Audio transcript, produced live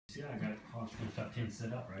See, I got Hodgetwins top 10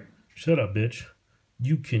 set up, right? Shut up, bitch.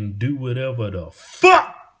 You can do whatever the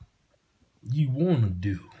fuck you want to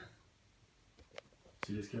do.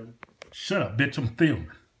 See this, Kevin? Shut up, bitch. I'm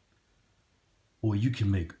filming. Or you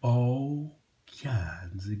can make all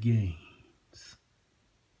kinds of games.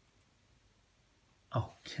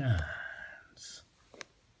 All kinds.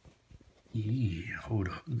 Yeah, hold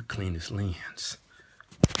up. Let me clean this lens.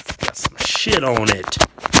 Got some shit on it.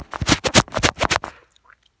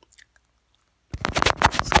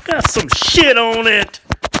 Got some shit on it.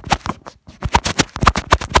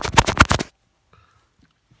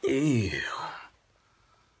 Ew.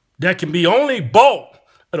 That can be only bought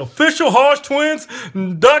at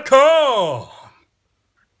officialhodgetwins.com.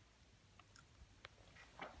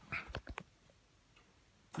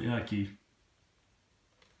 Yeah, Keith.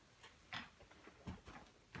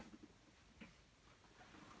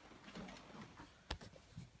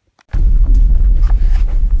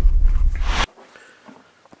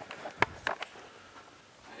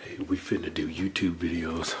 Hey, we finna do YouTube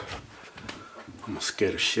videos. I'm gonna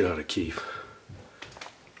scare the shit out of Keith.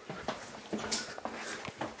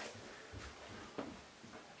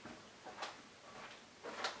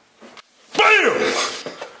 BAM!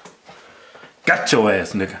 Got your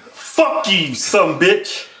ass, nigga. Fuck you, some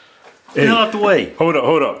bitch! Hey, get out the way. Hold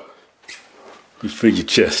up. You feel your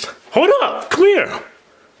chest. Hold up, come here.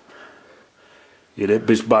 Yeah, that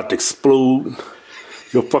bitch about to explode.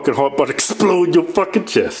 Your fucking heart about to explode in your fucking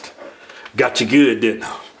chest. Got you good, didn't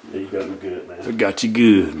I? Yeah, you got me good, man. I got you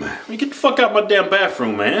good, man. Man, get the fuck out my damn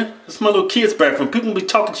bathroom, man. It's my little kid's bathroom. People be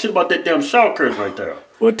talking shit about that damn shower curtain right there.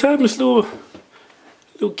 What time is little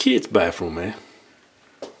kid's bathroom, man?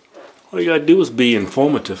 All you gotta do is be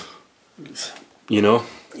informative. You know?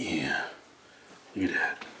 Yeah. Look at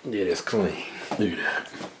that. Yeah, that's clean. Look at that.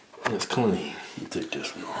 That's clean. You take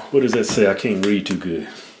this one off. What does that say? I can't read too good.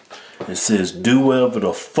 It says, do whatever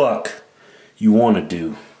the fuck you want to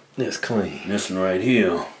do. That's clean. This one right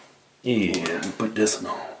here. Yeah. Put this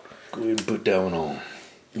one on. Go ahead and put that one on.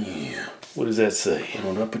 Yeah. What does that say?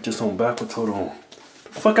 Hold on, I put this on backwards. Hold on.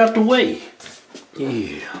 Fuck out the way.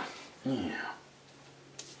 Yeah. Yeah.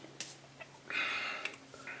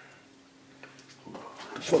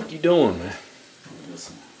 What the fuck you doing, man?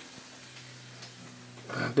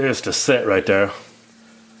 There's the set right there.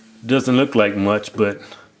 Doesn't look like much, but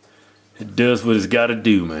it does what it's gotta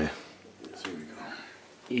do, man. Yes, here we go.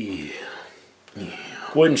 Yeah. Yeah.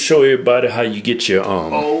 Go ahead and show everybody how you get your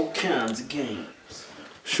all kinds of games.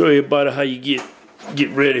 Show everybody how you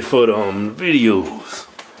get ready for the videos.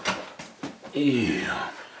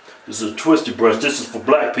 Yeah. This is a twisted brush. This is for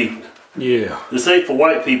black people. Yeah. This ain't for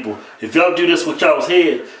white people. If y'all do this with y'all's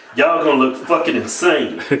head, y'all gonna look fucking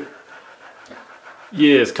insane.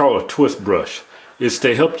 Yeah, it's called a twist brush. It's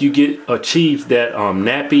to help you achieve that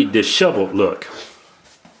nappy, disheveled look.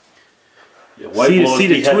 Yeah, white boys see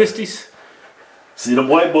the twisties? See, the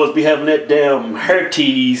white boys be having that damn hair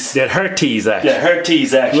tease. That hair tease action. Yeah, hair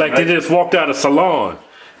tease action. Like right? They just walked out of a salon.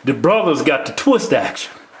 The brothers got the twist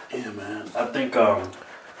action. Yeah, man. I think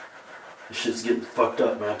this shit's getting fucked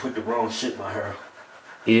up, man. I put the wrong shit in my hair.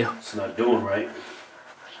 Yeah. It's not doing right.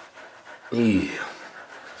 Yeah.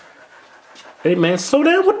 Hey, man, slow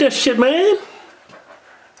down with that shit, man. You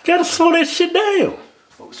gotta slow that shit down.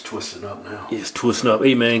 Oh, it's twisting up now. Yeah, it's twisting up.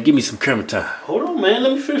 Hey, man, give me some camera time. Hold on, man.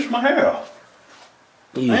 Let me finish my hair off.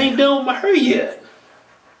 Yeah. I ain't done with my hair yet.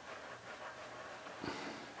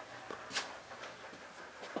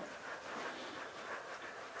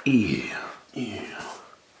 Yeah. Yeah.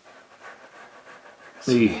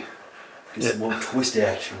 Yeah. Get some more twisted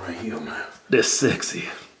action right here, man. That's sexy.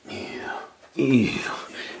 Yeah. Yeah.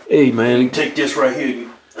 Hey, man. Take this right here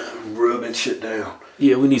and rub that shit down.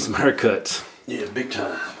 Yeah, we need some haircuts. Yeah, big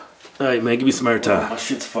time. All right, man, give me some hair time. Oh, my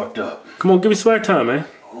shit's fucked up. Come on, give me some hair time, man.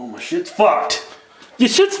 Oh, my shit's fucked. Your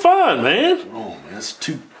shit's fine, man. Oh, man, that's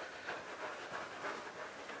too...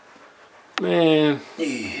 Man.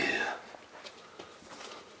 Yeah.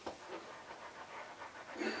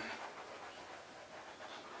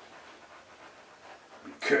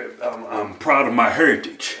 I'm proud of my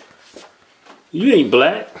heritage. You ain't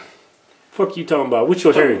black. Fuck you talking about? What's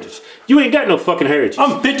your heritage? You ain't got no fucking heritage.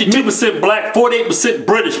 I'm 52% black, 48%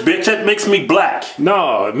 British, bitch. That makes me black.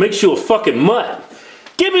 No, it makes you a fucking mutt.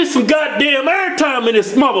 Give me some goddamn airtime in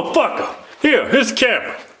this motherfucker. Here's the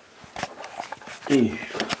camera. Yeah.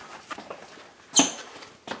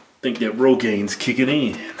 Think that Rogaine's kicking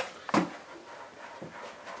in.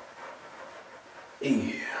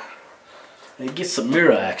 Yeah. Hey, get some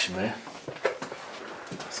mirror action, man.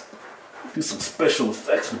 Do some special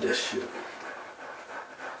effects with this shit.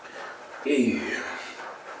 Yeah.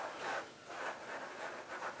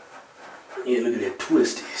 Yeah, look at that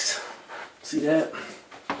twisties. See that?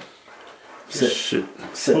 Shit.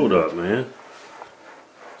 Hold up, man.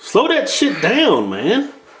 Slow that shit down,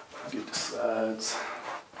 man. Get the sides.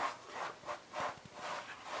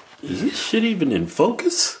 Is this shit even in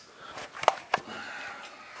focus?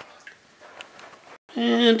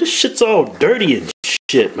 Man, this shit's all dirty and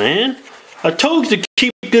shit, man. I told you to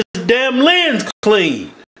keep this damn lens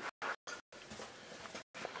clean.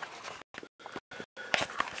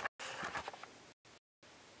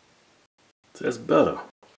 That's better.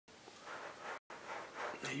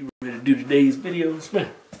 You ready to do today's videos,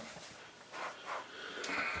 man?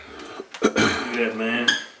 Look at that, man.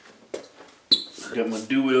 I got my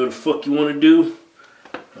do whatever the fuck you want to do.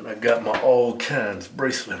 And I got my Allkinds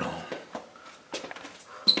bracelet on.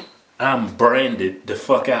 I'm branded the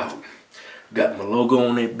fuck out. Got my logo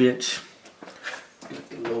on that bitch. Got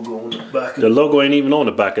the logo on the back. The logo ain't even on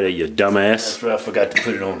the back of that, you dumbass. That's right, I forgot to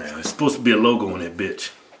put it on there. It's supposed to be a logo on that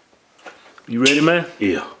bitch. You ready, man?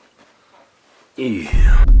 Yeah.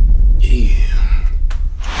 Yeah. Yeah.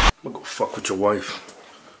 I'm gonna go fuck with your wife.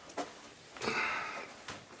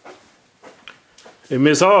 Hey,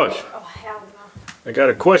 Miss Hodge. Oh, hell no. I got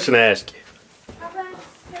a question to ask you.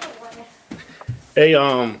 Hey,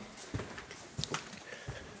 a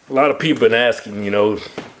lot of people been asking, you know,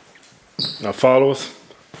 our followers.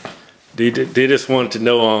 They just wanted to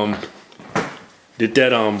know, did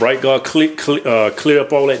that Bright Guard clear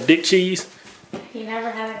up all that dick cheese? He never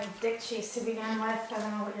had any dick cheese to begin with. I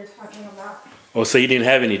don't know what you're talking about. Oh, so he didn't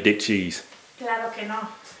have any dick cheese? Claro que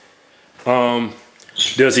no.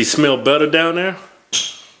 Does he smell better down there?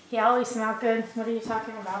 He always smelled good. What are you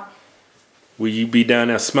talking about? Will you be down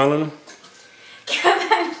there smelling him?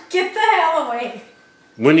 Get the hell away.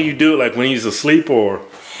 When do you do it? Like when he's asleep or?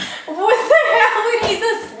 What the hell, when he's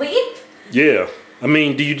asleep? Yeah. I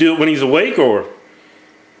mean, do you do it when he's awake or?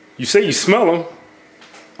 You say you smell him.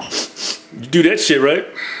 You do that shit, right?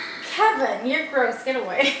 Kevin, you're gross. Get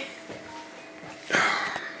away.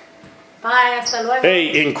 Bye. Hasta luego.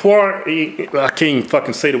 Hey, inquiry. I can't even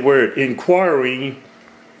fucking say the word. Inquiry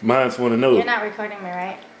minds want to know. You're not recording me,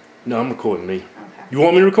 right? No, I'm recording me. Okay. You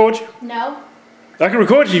want me to record you? No. I can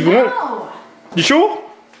record you if you want. No. You sure?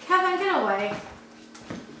 Kevin, get away.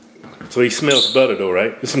 So he smells better though,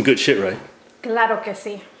 right? It's some good shit, right? Claro que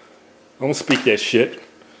sí. I don't speak that shit.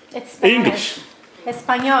 It's Spanish. English.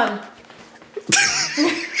 Español.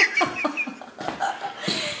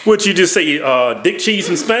 What you just say, dick cheese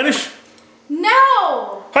in Spanish?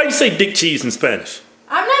 No! How you say dick cheese in Spanish?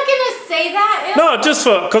 I'm not gonna say that. No, just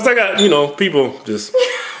for, cause I got, you know, people just.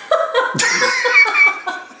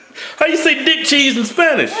 How you say dick cheese in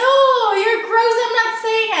Spanish? Oh, you're gross. I'm not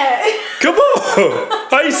saying it. Come on.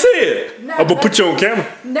 How you say it? No, I'm gonna put you on camera.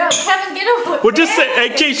 No, Kevin, get away. Well, just say,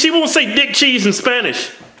 hey, Keith, she won't say dick cheese in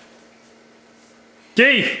Spanish.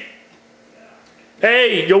 Keith.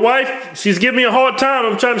 Hey, your wife, she's giving me a hard time.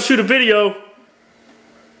 I'm trying to shoot a video.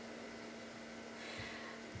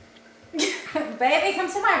 Baby, come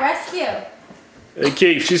to my rescue. Hey,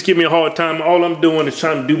 Keith, she's giving me a hard time. All I'm doing is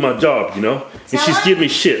trying to do my job, you know? And she's giving me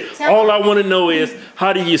shit. All I want to know is,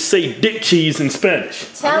 how do you say dick cheese in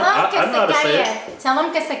Spanish? Tell him que se calle. Tell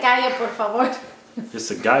him que se calle, por favor. Que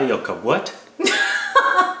se calle, what?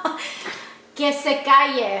 Que se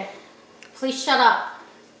calle. Please shut up.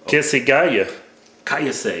 Que se calle.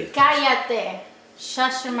 Cállese. Cállate.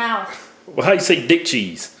 Shut your mouth. Well, how you say dick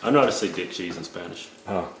cheese? I know how to say dick cheese in Spanish.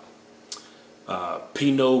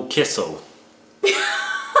 Pino queso.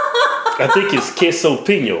 I think it's queso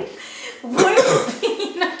pino. What is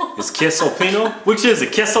pino? Is queso pino? Which is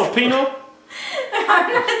it? Queso pino?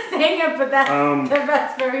 I'm not saying it, but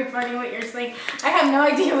that's very funny what you're saying. I have no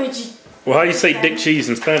idea what you... Well, how you say dick cheese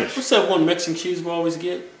in Spanish? What's that one Mexican cheese we always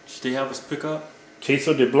get? Should they have us pick up?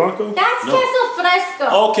 Queso de blanco? That's queso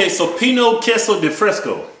fresco. Okay, so pino queso de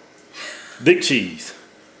fresco. Dick cheese.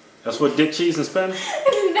 That's what dick cheese in Spanish?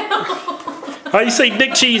 No. How you say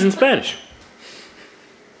dick cheese in Spanish?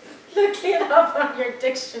 Look it up on your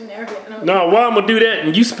dictionary. No, why I'm gonna do that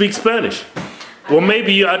and you speak Spanish? Well,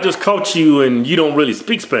 maybe I just caught you and you don't really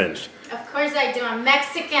speak Spanish. Of course I do. I'm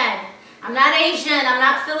Mexican. I'm not Asian. I'm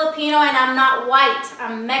not Filipino, and I'm not white.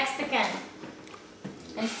 I'm Mexican.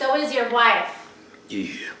 And so is your wife.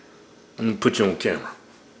 Yeah. I'm gonna put you on camera.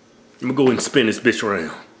 I'm gonna go and spin this bitch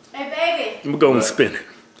around. Hey, baby. I'm gonna go and spin it.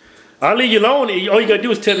 I'll leave you alone. All you gotta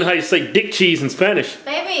do is tell me how you say dick cheese in Spanish.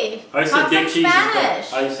 Baby, I say dick cheese in Spanish.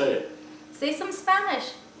 How you say it? Say some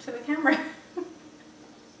Spanish to the camera.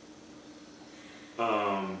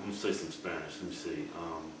 Let me say some Spanish. Let me see.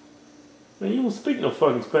 Man, you don't speak no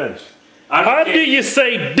fucking Spanish. How do you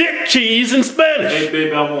say dick cheese in Spanish? Hey,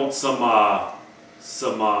 baby, I want some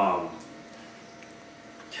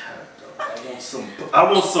I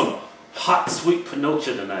want some hot sweet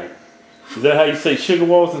panocha tonight. Is that how you say sugar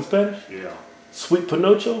walls in Spanish? Yeah. Sweet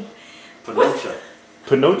panocha? Panocha.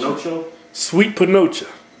 Panocha? Sweet panocha.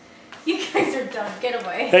 You guys are dumb. Get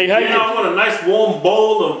away. Hey, how Yeah, I want a nice warm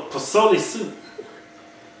bowl of pozole soup.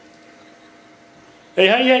 Hey,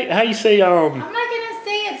 how you say I'm not gonna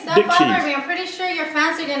say it. Stop dick bothering cheese. me. I'm pretty sure your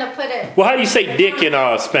fans are gonna put it. Well, how do you say dick in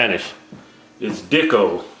Spanish? It's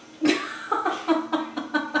dicko.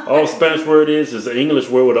 All Spanish word is an English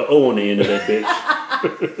word with an O on the end of that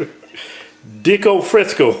bitch. Dicko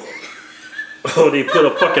fresco. Oh, they put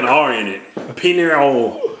a fucking R in it.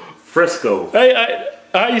 Pinero fresco. Hey,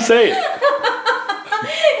 how you say it?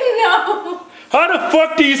 No. How the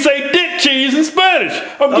fuck do you say dick cheese in Spanish?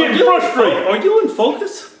 I'm getting frustrated. Are you in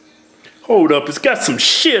focus? Hold up, it's got some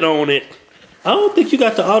shit on it. I don't think you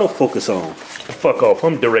got the autofocus on. Fuck off,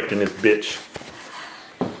 I'm directing this bitch.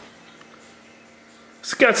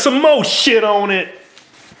 It's got some more shit on it.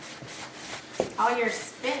 All your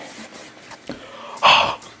spit.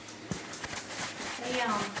 Hey,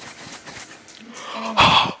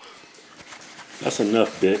 That's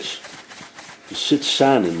enough, bitch. The shit's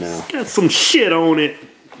shining now. Got some shit on it.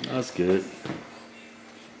 That's good.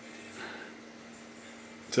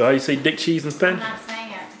 So how you say dick cheese in I'm Spanish? not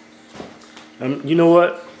saying it. You know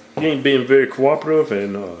what? You ain't being very cooperative,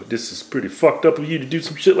 and this is pretty fucked up of you to do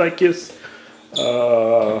some shit like this.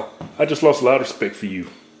 I just lost a lot of respect for you.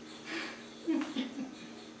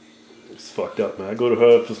 It's fucked up, man. I go to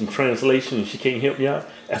her for some translation and she can't help me out.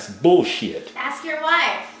 That's bullshit. Ask your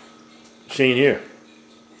wife. She ain't here.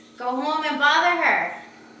 Go home and bother her.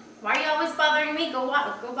 Why are you always bothering me? Go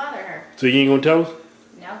bother her. So you ain't gonna tell us?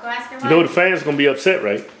 No, go ask your wife. You know the fans gonna be upset,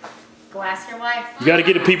 right? Go ask your wife. You gotta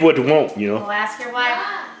get the people what they want, you know? Go ask your wife.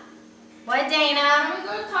 What, Dana? Can we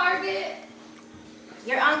go to Target?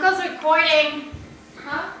 Your uncle's recording.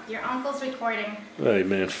 Huh? Your uncle's recording. Hey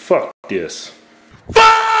man, fuck this.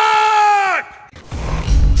 Fuck!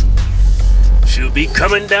 She'll be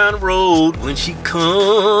coming down the road when she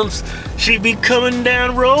comes. She be coming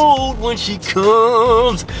down road when she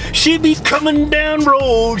comes. She be coming down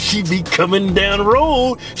road. She be coming down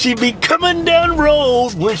road. She be coming down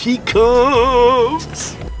road when she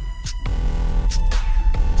comes.